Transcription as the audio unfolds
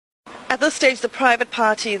At this stage, the private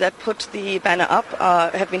party that put the banner up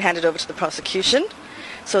have been handed over to the prosecution.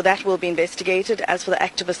 So that will be investigated. As for the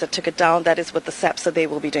activists that took it down, that is with the SAP, so they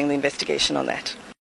will be doing the investigation on that.